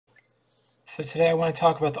So today I want to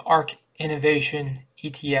talk about the ARK Innovation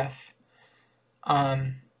ETF.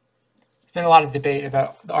 There's been a lot of debate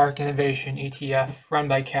about the ARK Innovation ETF run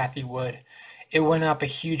by Cathie Wood. It went up a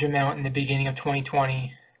huge amount in the beginning of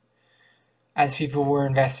 2020 as people were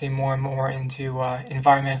investing more and more into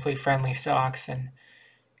environmentally friendly stocks and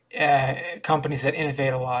companies that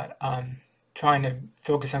innovate a lot, trying to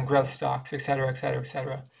focus on growth stocks, et cetera, et cetera, et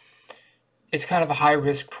cetera. It's kind of a high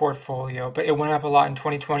risk portfolio, but it went up a lot in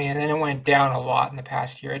 2020 and then it went down a lot in the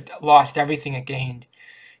past year. It lost everything it gained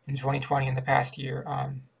in 2020 in the past year.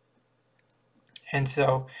 And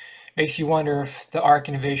so it makes you wonder if the ARK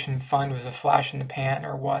Innovation Fund was a flash in the pan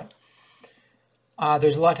or what.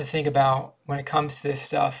 There's a lot to think about when it comes to this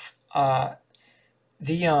stuff.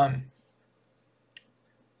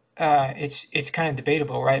 It's kind of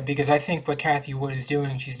debatable, right? Because I think what Cathie Wood is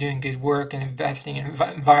doing, she's doing good work and investing in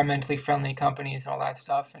environmentally friendly companies and all that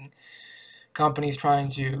stuff, and companies trying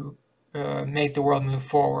to make the world move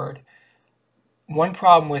forward. One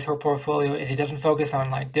problem with her portfolio is it doesn't focus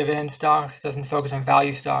on like dividend stocks, it doesn't focus on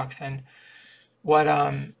value stocks, and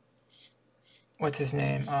what's his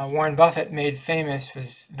name? Warren Buffett made famous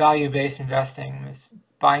was value-based investing, with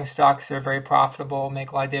buying stocks that are very profitable,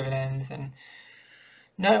 make a lot of dividends, and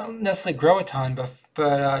not necessarily grow a ton,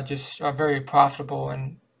 but just are very profitable.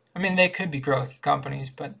 And I mean, they could be growth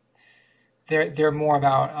companies, but they're more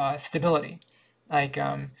about stability. Like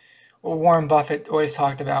what Warren Buffett always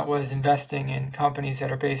talked about was investing in companies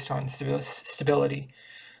that are based on stability.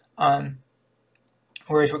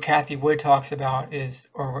 Whereas what Cathie Wood talks about is,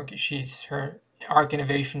 or what her ARK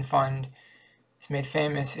Innovation Fund is made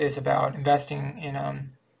famous, is about investing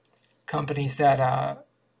in companies that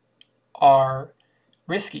are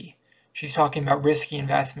risky. She's talking about risky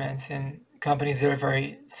investments in companies that are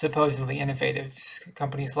very supposedly innovative.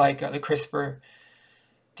 Companies like the CRISPR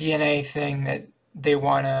DNA thing that they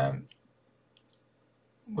want to.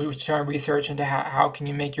 We were trying to research into how can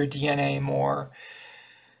you make your DNA more.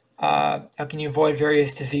 How can you avoid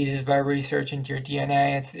various diseases by research into your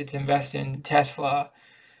DNA? It's invest in Tesla,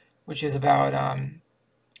 which is about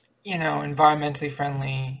environmentally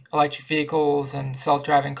friendly electric vehicles and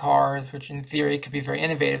self-driving cars, which in theory could be very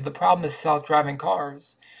innovative. The problem with self-driving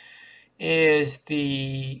cars is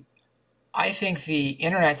I think the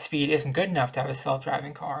internet speed isn't good enough to have a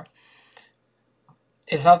self-driving car.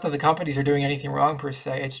 It's not that the companies are doing anything wrong per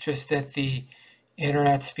se. It's just that the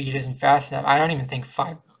internet speed isn't fast enough. I don't even think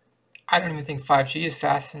 5G is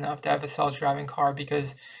fast enough to have a self-driving car,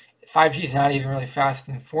 because 5G is not even really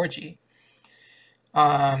faster than 4G.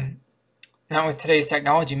 Not with today's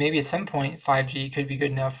technology. Maybe at some point 5G could be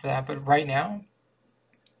good enough for that, but right now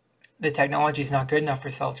the technology is not good enough for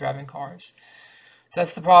self-driving cars. So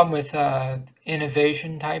that's the problem with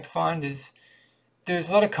innovation type fund, is there's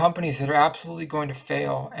a lot of companies that are absolutely going to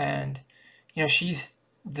fail. And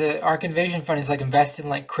the ARK Innovation Fund is like invested in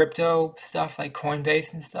like crypto stuff, like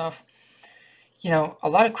Coinbase and stuff. A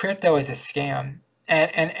lot of crypto is a scam.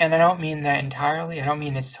 And I don't mean that entirely. I don't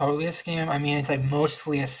mean it's totally a scam. I mean it's like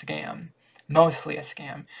mostly a scam. Mostly a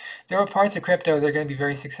scam. There are parts of crypto that are going to be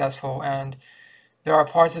very successful, and there are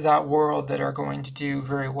parts of that world that are going to do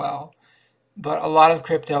very well. But a lot of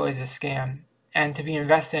crypto is a scam. And to be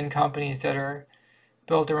invested in companies that are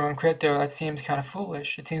built around crypto, that seems kind of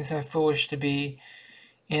foolish. It seems kind of foolish to be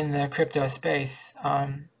in the crypto space,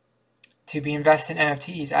 to be invested in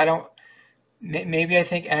NFTs. Maybe I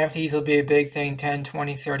think NFTs will be a big thing 10,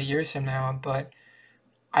 20, 30 years from now, but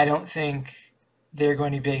I don't think they're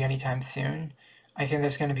going to be big anytime soon. I think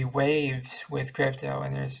there's going to be waves with crypto,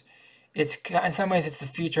 and it's in some ways it's the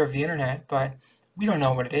future of the internet, but we don't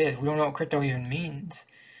know what it is. We don't know what crypto even means.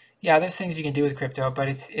 Yeah, there's things you can do with crypto, but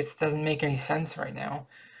it doesn't make any sense right now.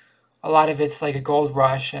 A lot of it's like a gold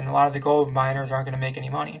rush, and a lot of the gold miners aren't going to make any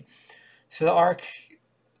money. So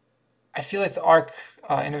I feel like the ARK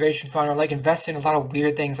Innovation Fund are like investing in a lot of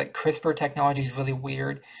weird things. Like CRISPR technology is really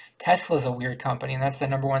weird. Tesla's a weird company, and that's the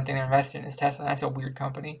number one thing they're investing in is Tesla. That's a weird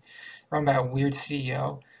company run by a weird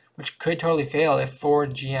CEO, which could totally fail if Ford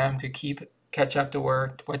and GM could catch up to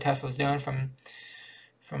what Tesla's doing from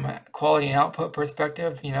a quality and output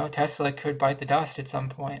perspective. Tesla could bite the dust at some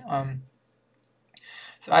point.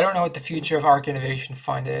 So I don't know what the future of ARK Innovation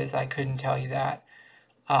Fund is. I couldn't tell you that.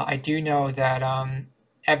 I do know that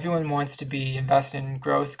everyone wants to be invested in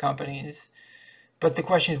growth companies, but the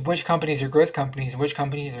question is which companies are growth companies and which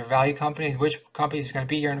companies are value companies, which companies are going to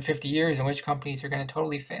be here in 50 years and which companies are going to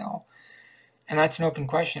totally fail. And that's an open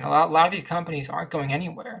question. A lot of these companies aren't going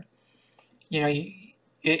anywhere.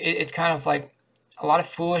 It's kind of like a lot of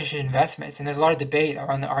foolish investments, and there's a lot of debate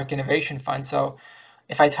around the ARK Innovation Fund. So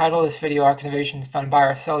if I title this video ARK Innovation Fund Buy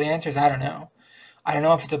or Sell, the answer is I don't know. I don't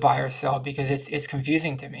know if it's a buy or sell because it's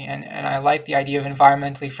confusing to me. And I like the idea of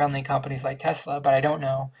environmentally friendly companies like Tesla, but I don't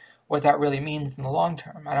know what that really means in the long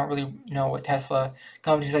term. I don't really know what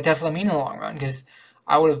companies like Tesla mean in the long run, because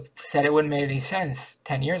I would have said it wouldn't make any sense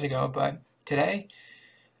 10 years ago, but today,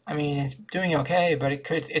 I mean, it's doing okay, but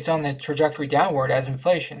it's on the trajectory downward as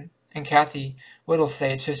inflation. And Kathy Whittle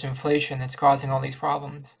say it's just inflation that's causing all these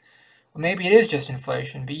problems. Well, maybe it is just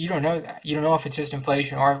inflation, but you don't know that. You don't know if it's just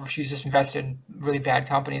inflation or if she's just invested in really bad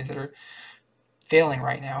companies that are failing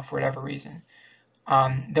right now for whatever reason.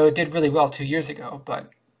 Though it did really well 2 years ago, but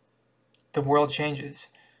the world changes.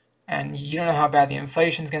 And you don't know how bad the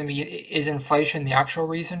inflation is going to be. Is inflation the actual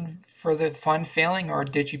reason for the fund failing, or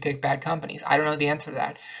did you pick bad companies? I don't know the answer to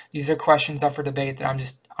that. These are questions up for debate that I'm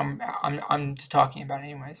just talking about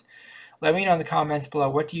anyways. Let me know in the comments below,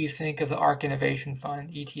 what do you think of the ARK Innovation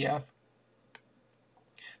Fund ETF?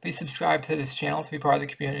 Please subscribe to this channel to be part of the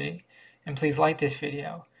community, and please like this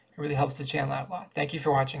video. It really helps the channel out a lot. Thank you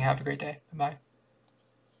for watching. Have a great day. Bye-bye.